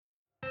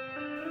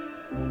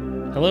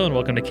Hello and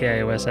welcome to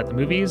KIOS at the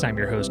Movies. I'm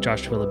your host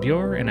Joshua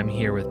LeBure, and I'm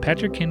here with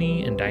Patrick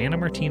Kinney and Diana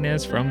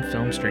Martinez from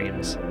Film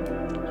Streams.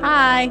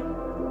 Hi.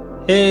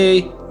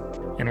 Hey.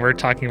 And we're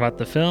talking about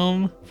the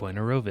film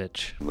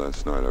Wojnarowicz.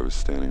 Last night I was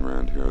standing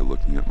around here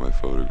looking at my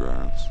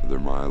photographs. They're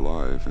my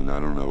life, and I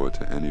don't owe it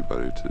to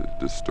anybody to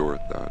distort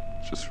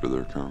that just for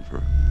their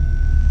comfort.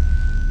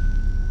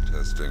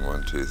 Testing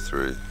 1, 2,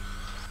 3.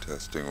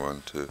 Testing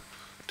 1, 2.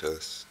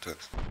 Test.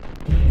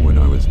 When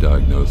I was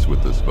diagnosed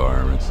with this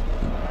virus,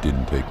 it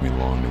didn't take me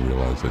long to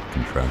realize I'd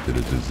contracted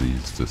a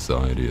diseased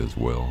society as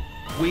well.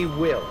 We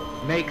will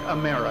make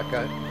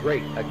America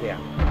great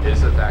again.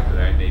 Is the fact that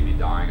I may be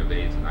dying of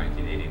AIDS in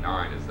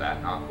 1989, is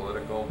that not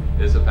political?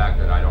 Is the fact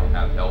that I don't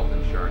have health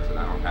insurance and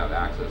I don't have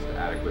access to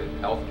adequate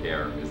health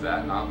care, is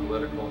that not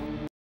political?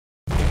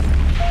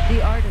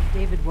 The art of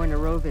David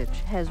Wojnarowicz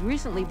has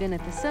recently been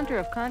at the center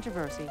of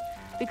controversy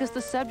because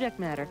the subject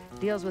matter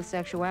deals with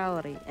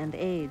sexuality and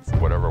AIDS.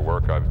 Whatever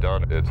work I've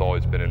done, it's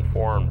always been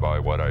informed by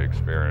what I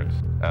experienced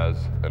as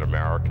an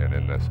American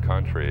in this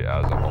country,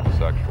 as a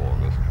homosexual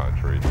in this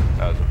country,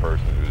 as a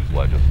person who's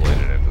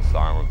legislated into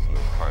silence in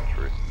this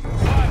country. 1, 2,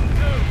 3,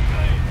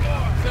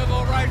 4.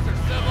 Civil rights or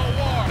civil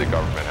war. The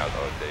government has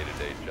a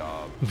day-to-day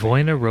job.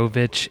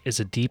 Wojnarowicz is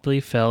a deeply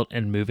felt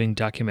and moving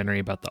documentary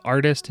about the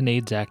artist and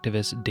AIDS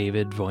activist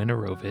David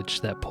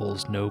Wojnarowicz that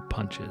pulls no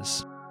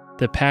punches.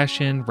 The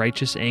passion,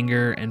 righteous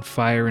anger, and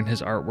fire in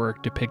his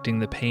artwork depicting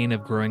the pain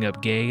of growing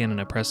up gay in an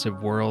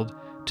oppressive world,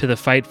 to the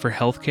fight for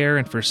healthcare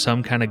and for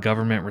some kind of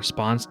government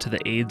response to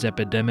the AIDS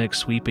epidemic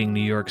sweeping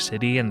New York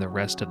City and the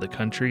rest of the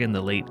country in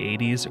the late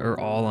 80s are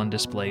all on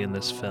display in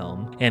this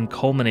film, and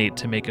culminate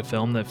to make a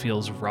film that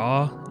feels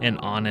raw and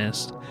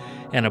honest,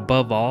 and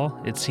above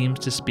all, it seems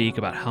to speak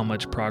about how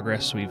much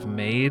progress we've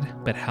made,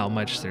 but how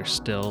much there's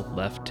still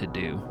left to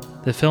do.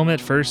 The film at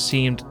first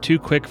seemed too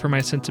quick for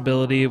my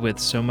sensibility with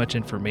so much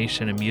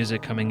information and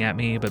music coming at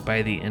me, but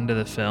by the end of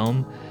the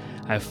film,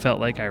 I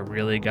felt like I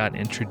really got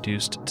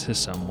introduced to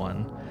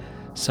someone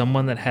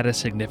that had a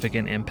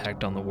significant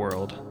impact on the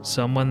world,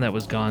 someone that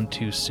was gone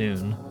too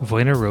soon.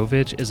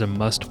 Wojnarowicz is a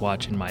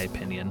must-watch in my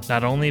opinion,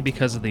 not only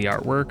because of the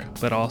artwork,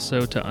 but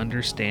also to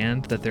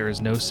understand that there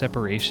is no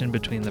separation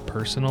between the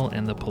personal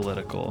and the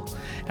political,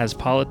 as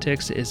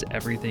politics is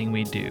everything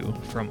we do,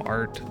 from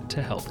art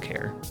to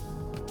healthcare.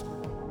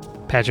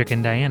 Patrick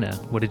and Diana,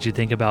 what did you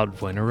think about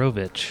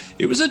Wojnarowicz?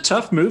 It was a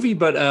tough movie,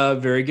 but a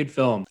very good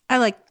film. I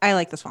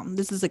like this film.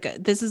 This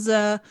is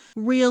a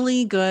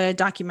really good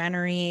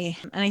documentary,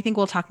 and I think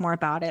we'll talk more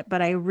about it,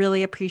 but I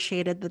really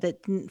appreciated that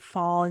it didn't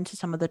fall into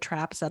some of the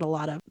traps that a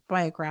lot of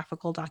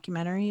biographical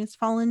documentaries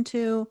fall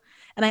into.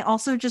 And I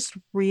also just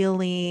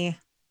really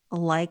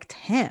liked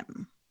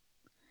him.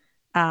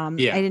 I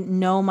didn't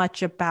know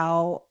much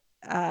about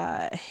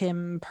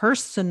him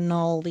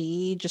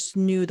personally, just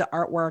knew the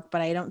artwork,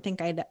 but I don't think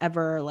I'd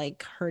ever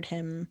heard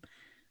him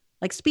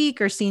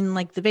speak or seen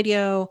the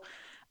video,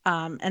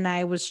 and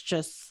I was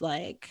just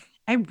I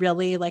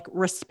really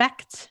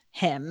respect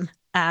him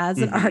as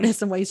an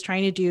artist and what he's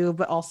trying to do,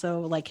 but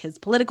also his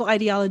political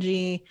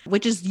ideology,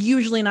 which is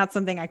usually not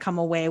something I come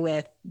away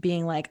with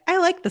being I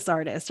like this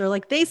artist, or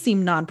they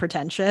seem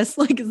non-pretentious.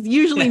 It's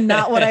usually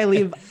not what I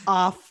leave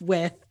off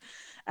with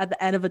at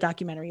the end of a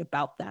documentary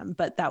about them,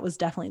 but that was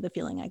definitely the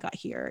feeling I got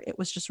here. It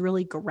was just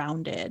really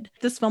grounded.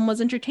 This film was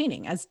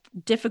entertaining, as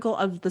difficult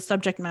of the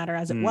subject matter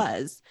as it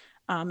was.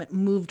 It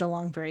moved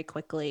along very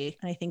quickly,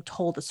 and I think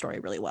told the story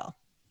really well.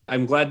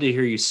 I'm glad to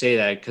hear you say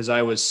that, because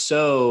I was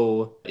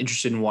so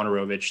interested in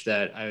Wojnarowicz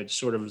that I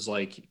sort of was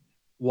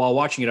while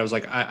watching it, I was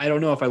I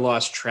don't know if I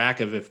lost track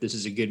of if this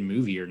is a good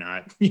movie or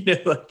not.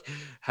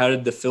 How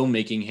did the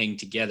filmmaking hang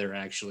together?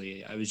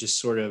 Actually, I was just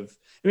sort of,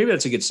 maybe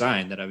that's a good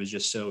sign that I was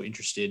just so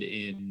interested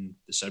in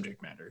the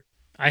subject matter.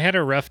 I had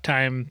a rough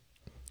time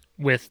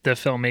with the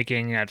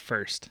filmmaking at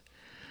first.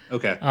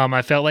 Okay.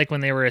 I felt like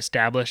when they were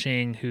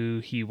establishing who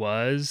he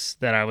was,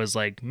 that I was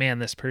man,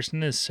 this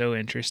person is so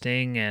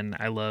interesting, and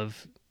I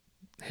love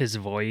his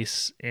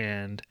voice,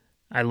 and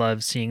I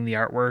love seeing the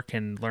artwork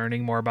and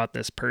learning more about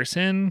this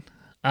person.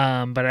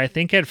 But I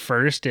think at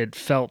first it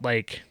felt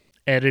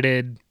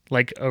edited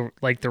like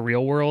The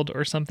Real World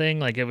or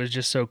something. It was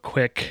just so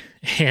quick,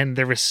 and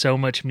there was so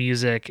much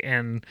music,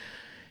 and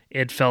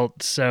it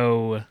felt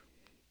so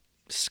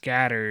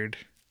scattered.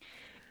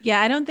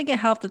 Yeah, I don't think it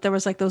helped that there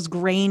was those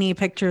grainy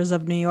pictures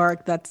of New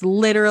York that's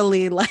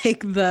literally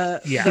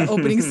the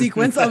opening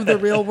sequence of The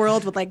Real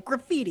World, with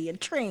graffiti and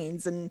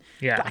trains and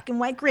black and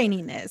white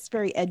graininess,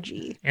 very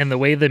edgy. And the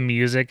way the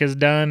music is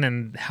done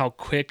and how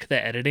quick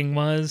the editing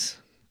was,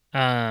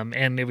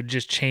 and it would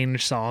just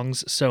change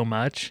songs so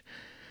much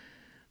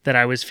that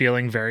I was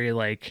feeling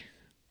very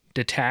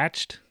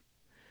detached.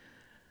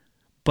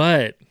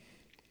 But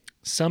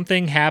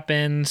something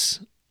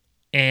happens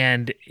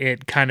and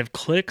it kind of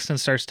clicks and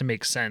starts to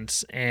make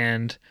sense.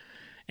 And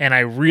I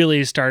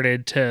really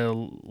started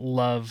to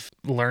love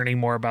learning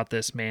more about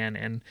this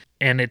man,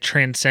 and it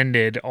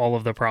transcended all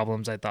of the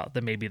problems I thought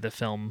that maybe the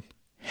film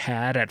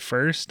had at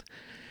first.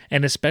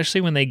 And especially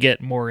when they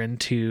get more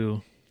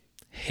into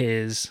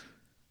his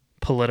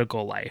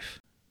political life.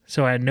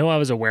 So I know I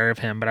was aware of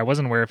him, but I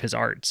wasn't aware of his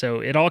art. So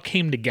it all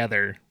came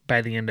together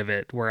by the end of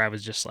it where I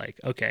was just like,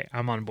 okay,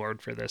 I'm on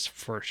board for this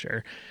for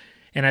sure.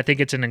 And I think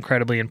it's an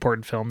incredibly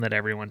important film that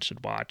everyone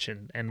should watch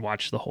and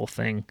watch the whole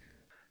thing.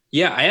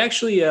 Yeah, I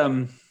actually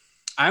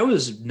I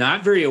was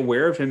not very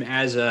aware of him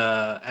as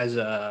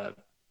a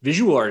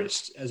visual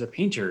artist, as a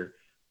painter,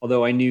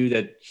 although I knew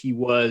that he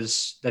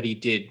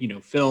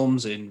did,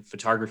 films and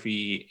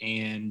photography,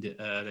 and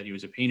that he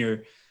was a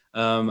painter.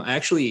 I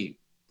actually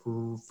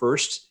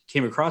first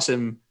came across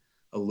him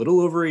a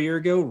little over a year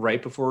ago,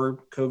 right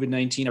before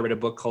COVID-19. I read a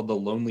book called The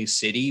Lonely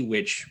City,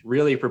 which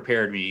really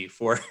prepared me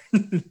for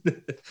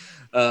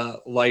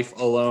life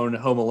alone,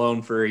 home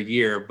alone for a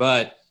year.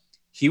 But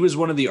he was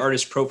one of the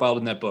artists profiled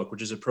in that book,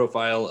 which is a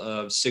profile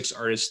of 6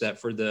 artists that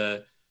for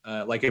the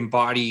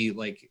embody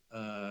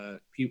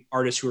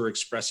artists who are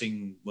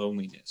expressing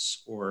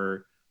loneliness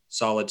or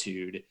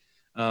solitude.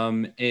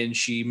 And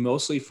she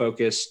mostly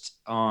focused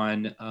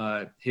on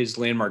his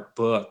landmark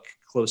book,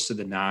 Close to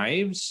the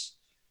Knives,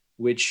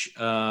 which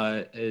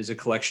is a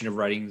collection of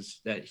writings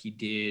that he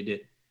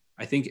did,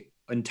 I think,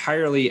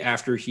 entirely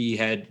after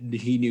he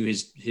knew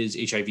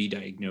his HIV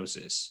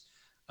diagnosis,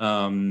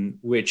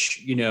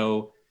 which,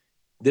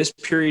 this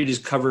period is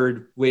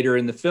covered later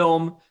in the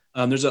film.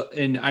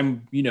 And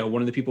I'm,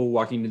 one of the people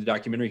walking into the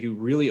documentary who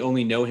really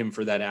only know him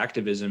for that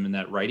activism and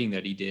that writing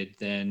that he did.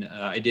 Then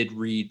I did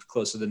read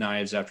Close to the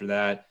Knives after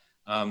that,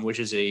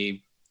 which is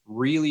a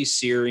really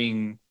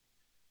searing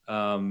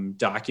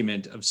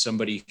document of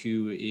somebody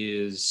who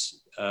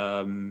is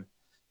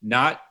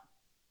not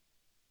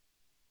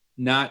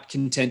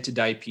content to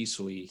die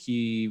peacefully.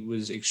 He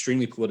was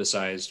extremely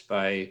politicized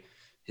by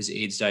his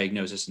AIDS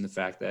diagnosis and the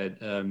fact that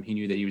he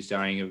knew that he was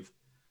dying of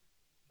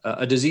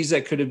a disease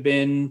that could have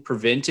been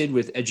prevented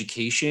with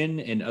education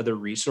and other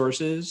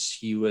resources.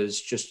 He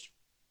was just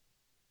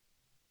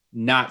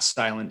not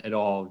silent at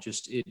all.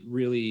 It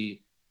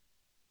really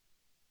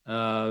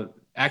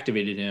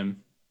activated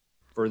him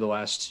for the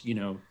last,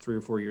 3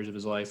 or 4 years of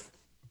his life.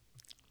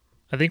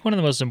 I think one of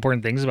the most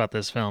important things about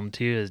this film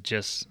too is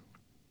just,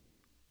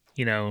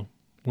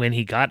 when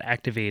he got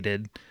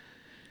activated,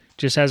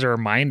 just as a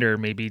reminder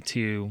maybe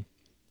to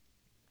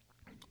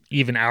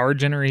even our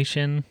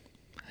generation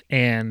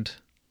and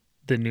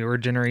the newer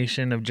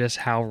generation of just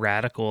how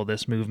radical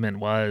this movement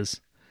was,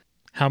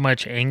 how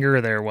much anger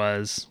there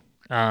was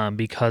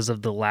because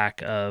of the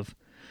lack of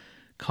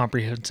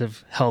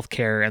comprehensive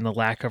healthcare and the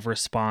lack of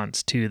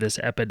response to this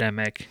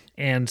epidemic,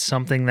 and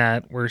something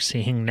that we're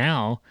seeing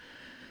now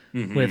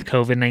with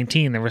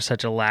COVID-19. There was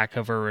such a lack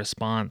of a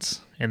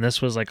response, and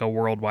this was like a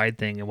worldwide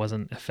thing. It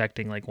wasn't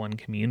affecting like one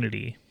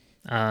community.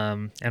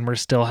 And we're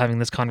still having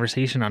this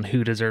conversation on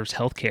who deserves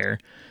healthcare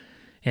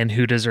and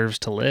who deserves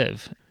to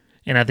live.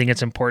 And I think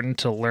it's important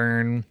to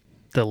learn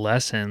the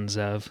lessons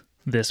of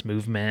this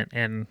movement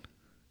and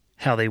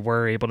how they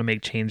were able to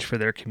make change for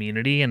their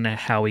community, and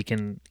how we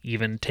can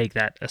even take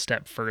that a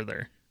step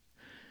further.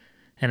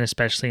 And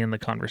especially in the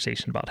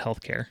conversation about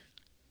healthcare.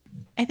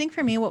 I think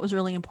for me, what was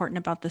really important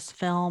about this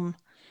film,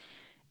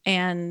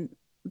 and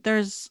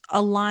there's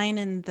a line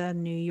in the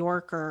New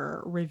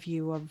Yorker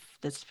review of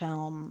this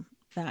film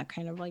that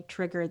kind of like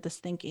triggered this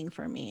thinking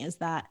for me, is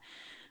that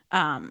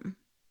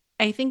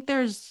I think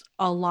there's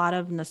a lot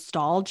of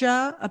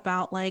nostalgia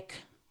about like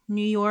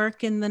New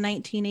York in the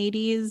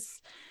 1980s,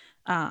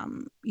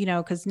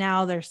 because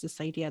now there's this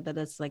idea that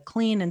it's like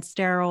clean and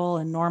sterile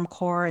and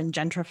normcore and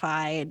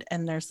gentrified.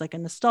 And there's like a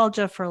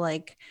nostalgia for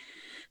like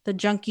the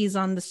junkies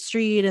on the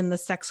street and the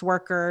sex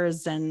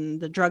workers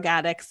and the drug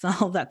addicts and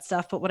all that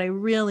stuff. But what I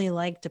really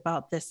liked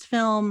about this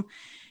film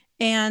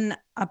and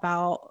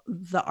about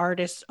the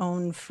artist's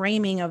own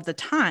framing of the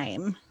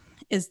time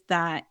is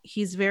that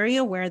he's very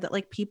aware that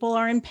like people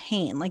are in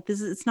pain. Like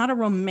it's not a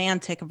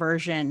romantic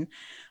version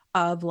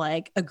of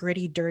like a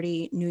gritty,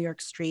 dirty New York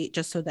street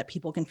just so that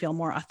people can feel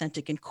more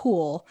authentic and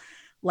cool.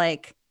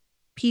 Like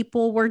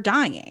people were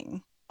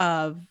dying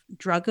of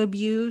drug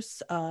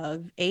abuse,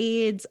 of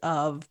AIDS,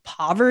 of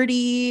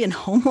poverty and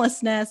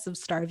homelessness, of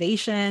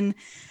starvation.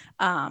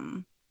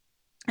 And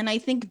I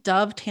think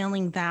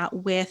dovetailing that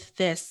with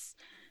this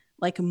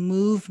like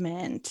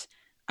movement,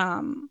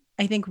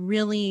 I think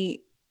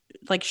really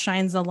like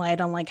shines a light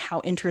on like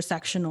how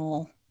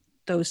intersectional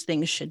those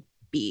things should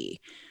be,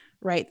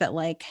 right? That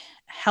like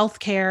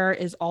healthcare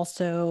is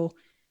also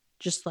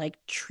just like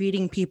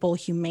treating people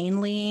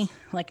humanely,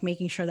 like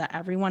making sure that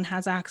everyone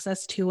has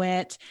access to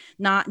it,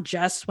 not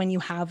just when you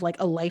have like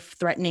a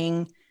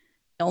life-threatening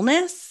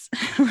illness,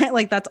 right?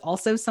 Like that's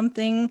also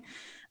something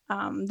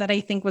that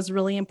I think was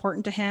really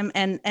important to him,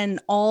 and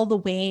all the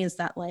ways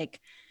that like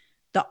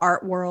the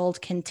art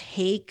world can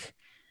take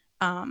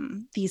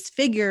these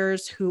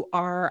figures who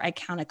are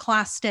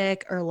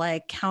iconoclastic or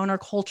like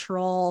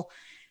countercultural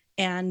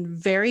and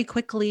very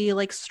quickly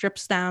like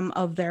strips them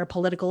of their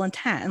political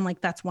intent. And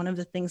like that's one of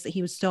the things that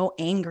he was so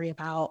angry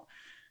about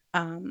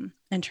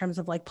in terms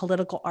of like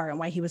political art, and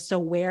why he was so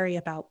wary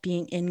about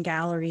being in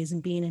galleries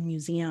and being in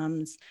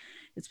museums.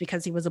 It's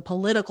because he was a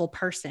political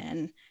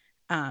person,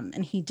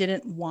 and he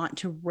didn't want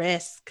to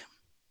risk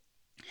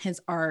his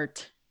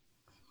art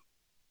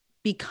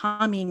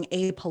becoming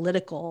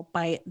apolitical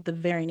by the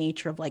very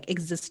nature of like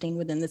existing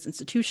within this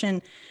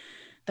institution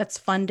that's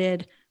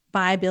funded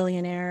by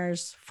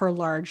billionaires for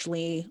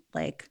largely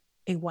like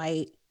a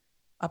white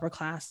upper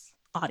class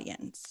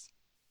audience.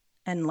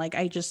 And like,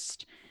 I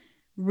just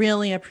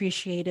really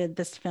appreciated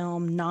this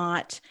film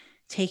not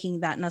taking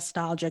that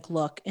nostalgic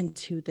look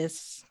into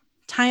this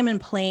time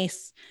and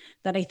place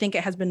that I think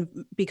it has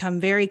become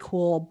very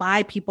cool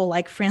by people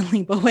like Fran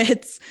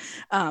Lebowitz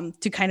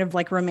to kind of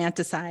like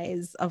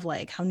romanticize of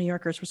like how New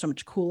Yorkers were so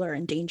much cooler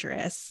and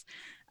dangerous.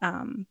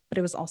 But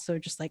it was also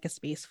just like a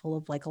space full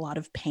of like a lot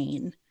of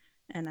pain.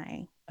 And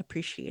I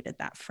appreciated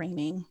that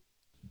framing.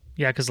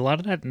 Yeah, because a lot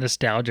of that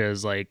nostalgia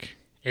is like,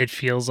 it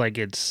feels like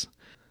it's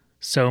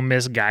so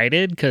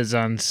misguided, because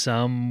on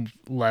some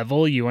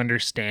level you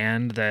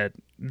understand that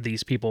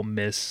these people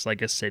miss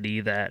like a city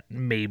that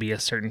maybe a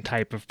certain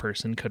type of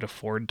person could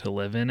afford to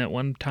live in at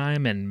one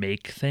time and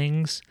make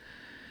things.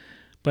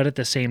 But at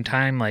the same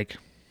time, like,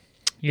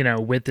 you know,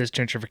 with this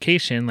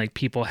gentrification, like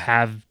people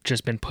have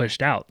just been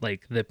pushed out.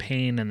 Like the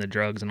pain and the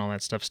drugs and all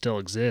that stuff still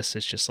exists.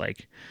 It's just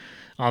like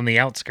on the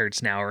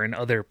outskirts now or in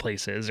other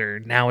places, or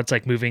now it's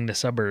like moving to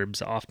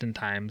suburbs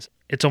oftentimes.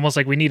 It's almost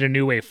like we need a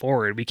new way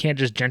forward. We can't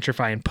just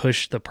gentrify and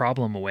push the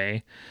problem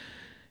away.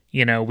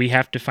 You know, we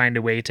have to find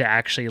a way to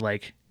actually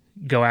like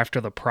go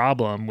after the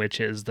problem, which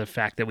is the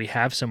fact that we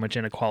have so much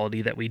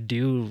inequality, that we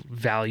do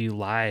value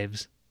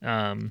lives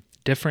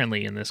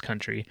differently in this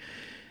country.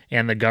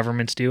 And the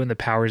governments do, and the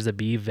powers that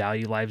be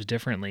value lives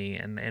differently,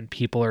 and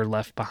people are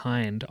left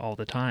behind all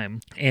the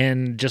time.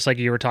 And just like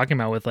you were talking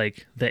about with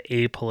like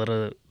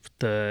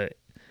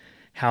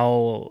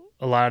how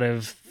a lot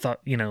of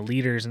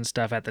leaders and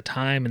stuff at the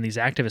time and these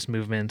activist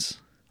movements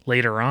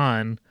later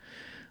on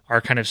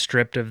are kind of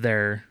stripped of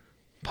their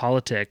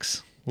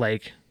politics.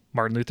 Like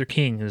Martin Luther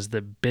King is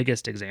the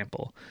biggest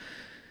example.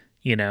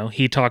 You know,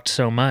 he talked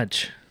so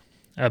much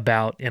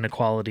about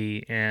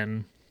inequality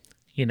and,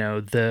 you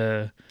know,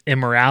 the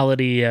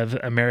immorality of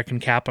American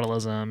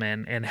capitalism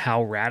and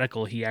how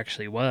radical he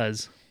actually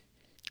was.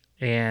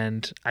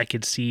 And I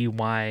could see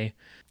why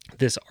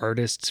this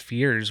artist's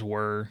fears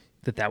were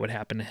that would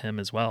happen to him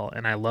as well.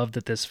 And I love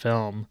that this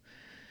film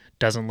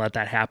doesn't let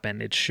that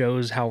happen. It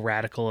shows how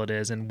radical it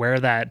is and where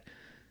that,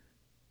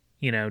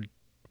 you know,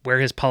 where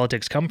his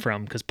politics come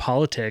from, because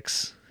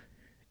politics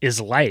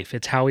is life.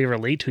 It's how we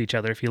relate to each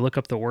other. If you look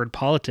up the word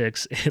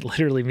politics, it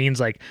literally means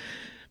like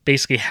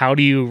basically how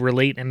do you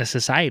relate in a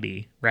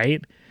society,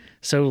 right?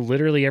 So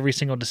literally every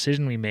single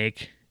decision we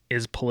make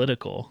is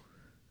political.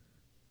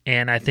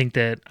 And I think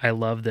that I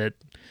love that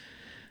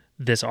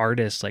this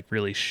artist like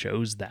really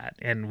shows that,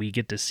 and we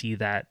get to see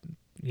that,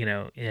 you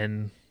know,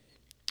 in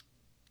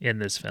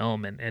this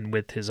film and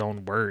with his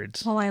own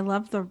words. Well, I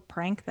love the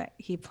prank that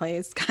he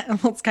plays.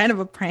 It's kind of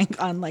a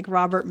prank on like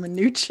Robert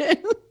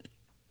Mnuchin.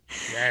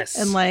 Yes.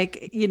 And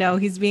like, you know,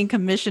 he's being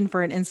commissioned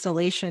for an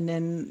installation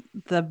in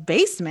the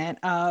basement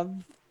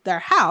of their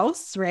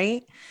house,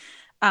 right?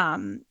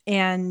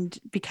 And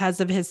because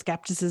of his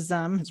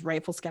skepticism, his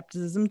rightful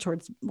skepticism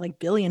towards like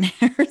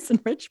billionaires and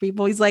rich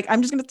people, he's like,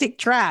 I'm just going to take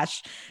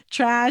trash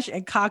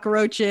and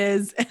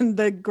cockroaches and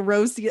the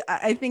gross.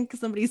 I think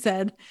somebody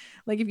said,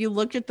 like, if you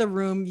looked at the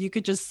room, you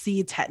could just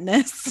see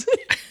tetanus,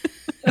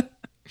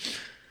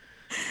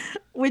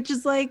 which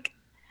is like,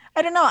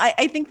 I don't know.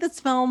 I think this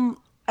film,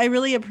 I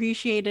really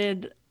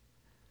appreciated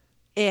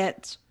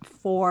it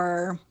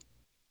for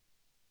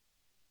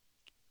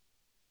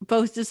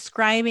both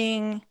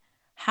describing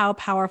how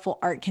powerful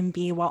art can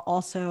be while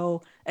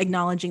also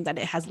acknowledging that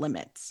it has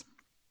limits,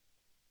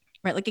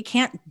 right? Like it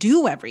can't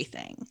do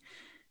everything.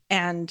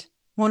 And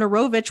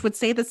Wojnarowicz would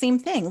say the same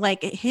thing.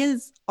 Like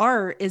his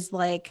art is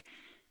like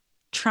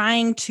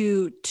trying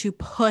to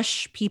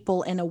push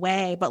people in a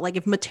way, but like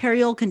if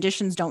material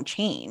conditions don't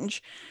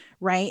change,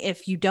 right?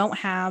 If you don't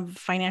have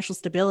financial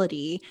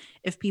stability,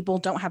 if people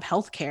don't have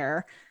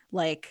healthcare,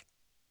 like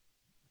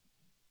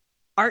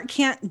art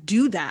can't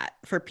do that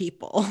for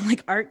people.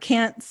 Like art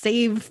can't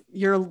save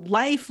your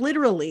life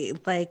literally,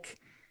 like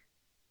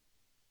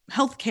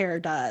healthcare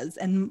does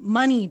and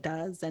money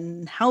does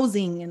and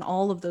housing and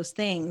all of those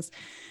things.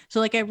 So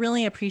like I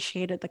really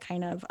appreciated the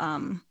kind of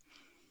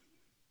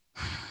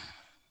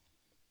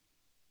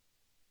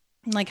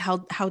like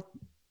how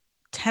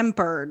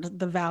tempered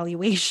the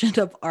valuation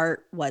of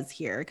art was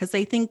here, because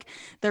I think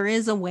there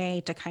is a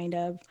way to kind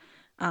of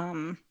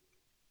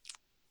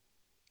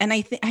and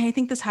I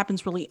think this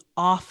happens really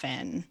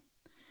often,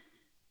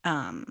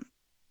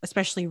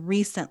 especially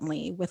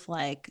recently with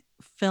like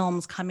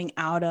films coming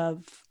out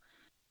of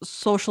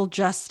social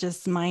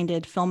justice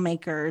minded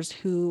filmmakers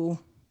who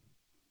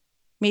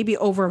maybe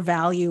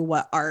overvalue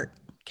what art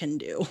can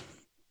do.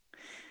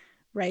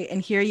 Right.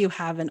 And here you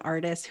have an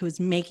artist who is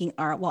making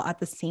art while at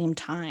the same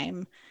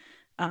time,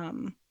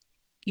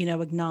 you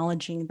know,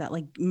 acknowledging that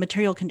like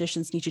material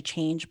conditions need to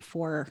change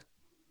before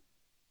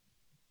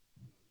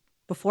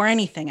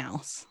anything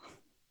else,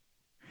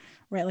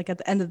 right? Like at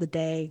the end of the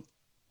day,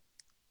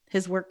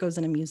 his work goes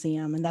in a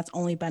museum and that's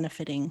only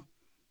benefiting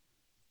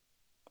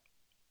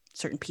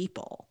certain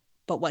people.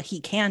 But what he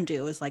can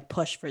do is like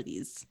push for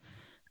these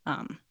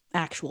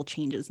actual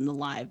changes in the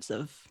lives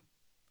of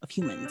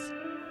humans.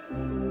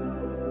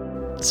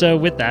 So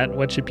with that,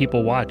 what should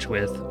people watch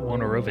with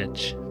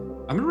Wojnarowicz?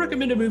 I'm gonna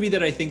recommend a movie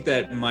that I think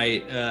that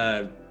might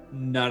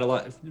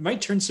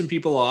might turn some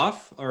people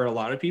off, or a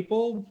lot of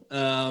people,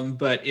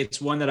 but it's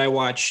one that I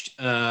watched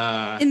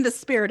in the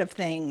spirit of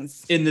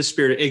things. In the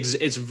spirit,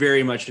 it's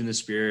very much in the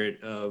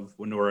spirit of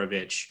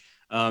Wojnarowicz.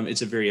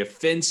 It's a very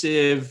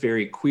offensive,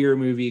 very queer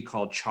movie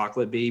called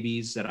Chocolate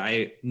Babies that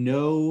I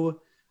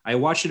know. I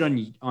watched it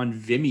on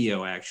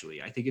Vimeo,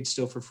 actually. I think it's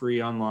still for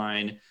free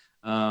online.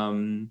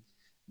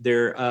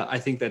 I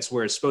think that's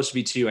where it's supposed to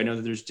be too. I know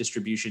that there's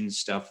distribution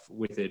stuff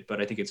with it,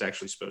 but I think it's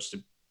actually supposed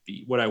to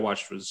be, what I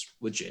watched was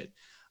legit.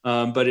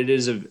 But it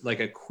is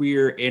a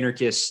queer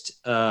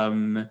anarchist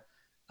narrative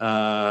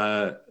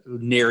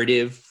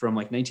from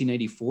like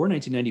 1994,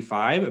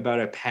 1995 about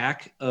a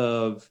pack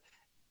of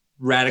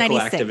radical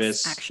 96,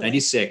 activists, actually.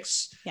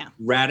 96, yeah,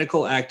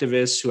 radical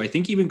activists who I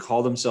think even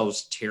call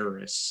themselves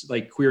terrorists,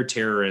 like queer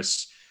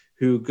terrorists,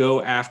 who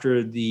go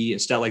after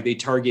they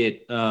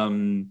target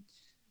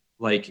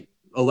like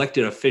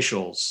elected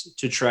officials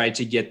to try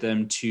to get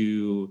them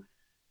to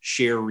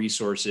share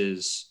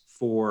resources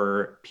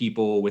for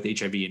people with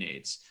HIV and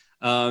AIDS.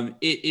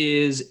 It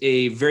is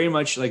a very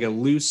much like a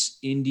loose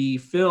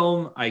indie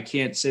film. I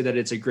can't say that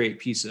it's a great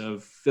piece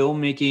of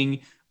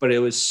filmmaking, but it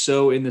was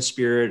so in the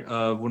spirit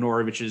of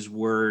Wojnarowicz's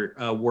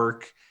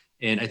work.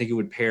 And I think it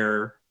would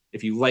pair,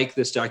 if you like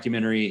this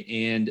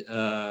documentary and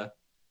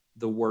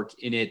the work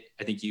in it,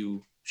 I think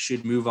you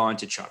should move on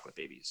to Chocolate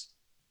Babies.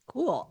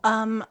 Cool.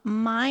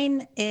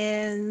 Mine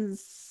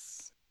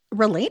is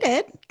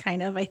related,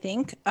 kind of, I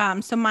think.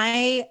 So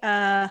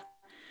my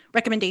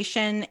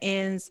recommendation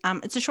is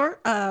it's a short,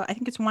 I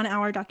think it's 1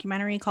 hour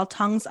documentary called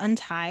Tongues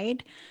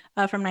Untied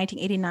from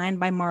 1989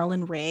 by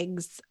Marlon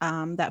Riggs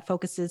that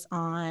focuses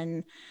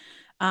on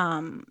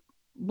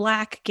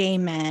Black gay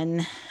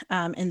men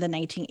in the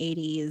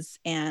 1980s.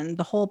 And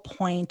the whole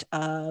point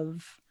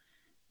of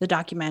the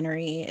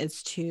documentary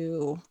is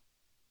to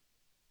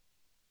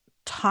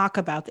talk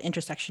about the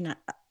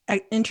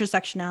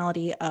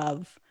intersectionality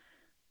of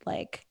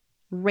like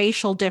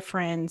racial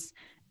difference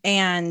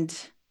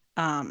and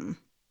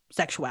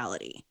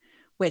sexuality,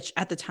 which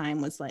at the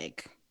time was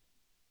like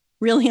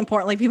really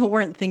important. Like people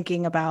weren't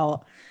thinking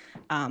about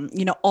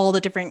all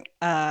the different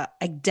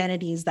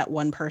identities that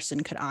one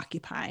person could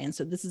occupy. And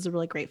so this is a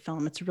really great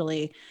film. It's a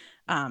really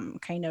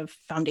kind of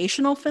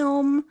foundational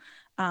film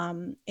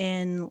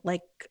in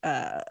like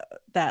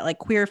that like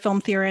queer film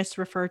theorists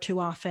refer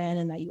to often,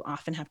 and that you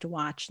often have to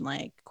watch in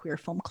like queer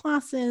film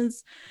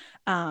classes.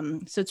 So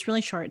it's really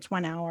short. It's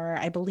 1 hour.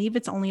 I believe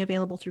it's only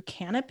available through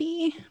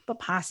Canopy, but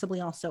possibly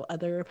also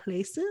other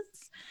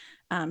places.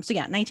 So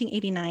yeah,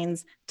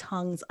 1989's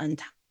Tongues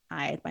Untied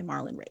by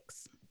Marlon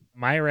Riggs.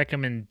 My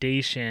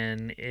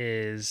recommendation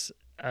is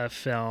a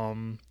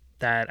film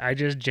that I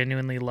just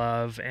genuinely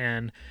love.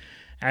 And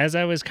as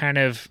I was kind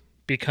of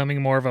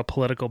becoming more of a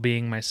political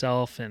being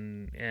myself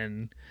and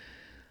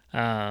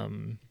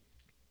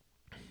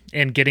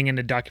getting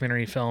into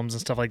documentary films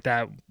and stuff like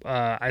that,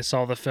 I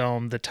saw the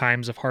film The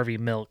Times of Harvey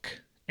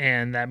Milk,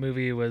 and that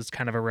movie was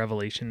kind of a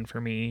revelation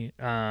for me.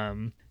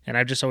 And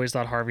I've just always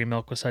thought Harvey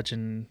Milk was such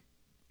an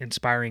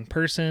inspiring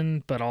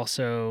person, but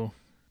also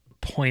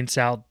points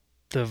out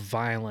the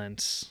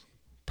violence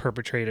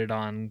perpetrated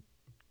on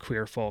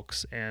queer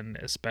folks, and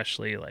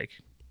especially like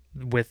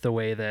with the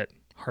way that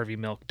Harvey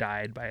Milk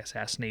died by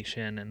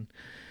assassination. And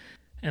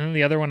then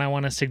the other one I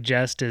want to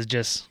suggest is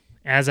just,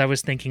 as I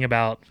was thinking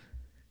about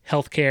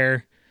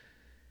healthcare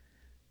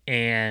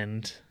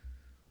and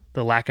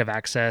the lack of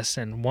access,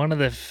 and one of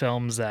the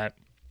films that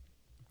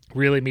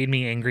really made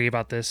me angry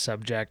about this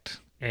subject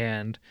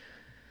and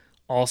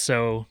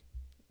also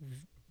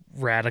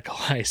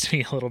radicalized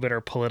me a little bit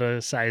or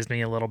politicized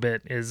me a little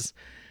bit is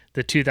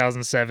the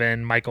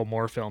 2007 Michael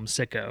Moore film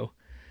Sicko.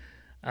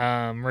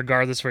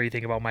 Regardless of what you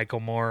think about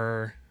Michael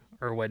Moore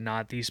or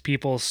whatnot, these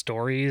people's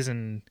stories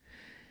and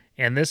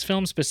this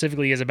film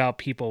specifically is about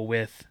people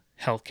with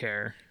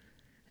healthcare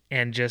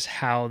and just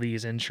how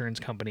these insurance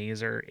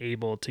companies are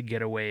able to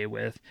get away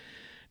with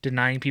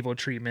denying people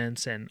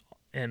treatments and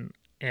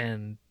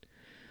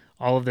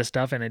all of this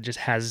stuff. And it just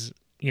has,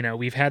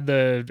 we've had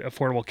the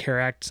Affordable Care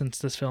Act since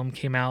this film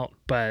came out,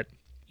 but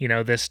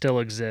this still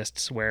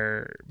exists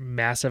where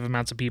massive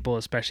amounts of people,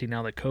 especially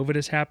now that COVID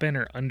has happened,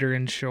 are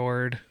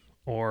underinsured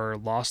or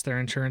lost their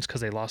insurance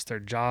because they lost their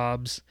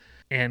jobs.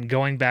 And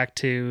going back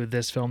to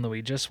this film that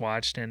we just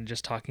watched and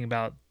just talking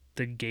about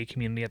the gay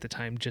community at the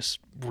time, just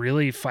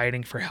really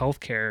fighting for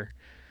healthcare.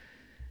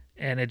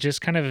 And it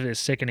just kind of is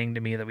sickening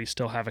to me that we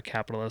still have a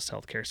capitalist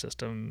healthcare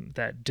system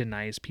that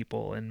denies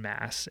people en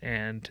masse,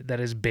 and that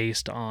is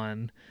based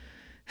on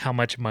how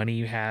much money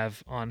you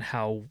have, on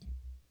how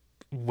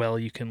well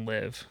you can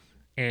live.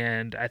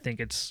 And I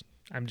think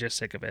I'm just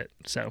sick of it.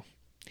 So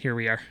here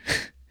we are.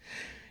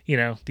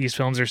 These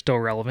films are still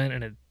relevant,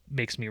 and it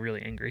makes me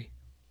really angry.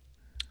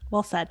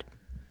 Well said.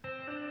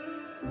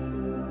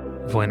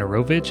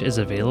 Wojnarowicz is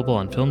available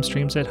on Film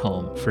Streams at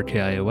Home. For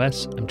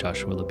KIOS, I'm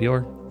Joshua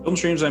LeBure. Film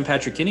Streams, I'm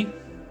Patrick Kinney.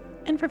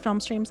 And for Film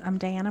Streams, I'm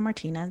Diana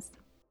Martinez.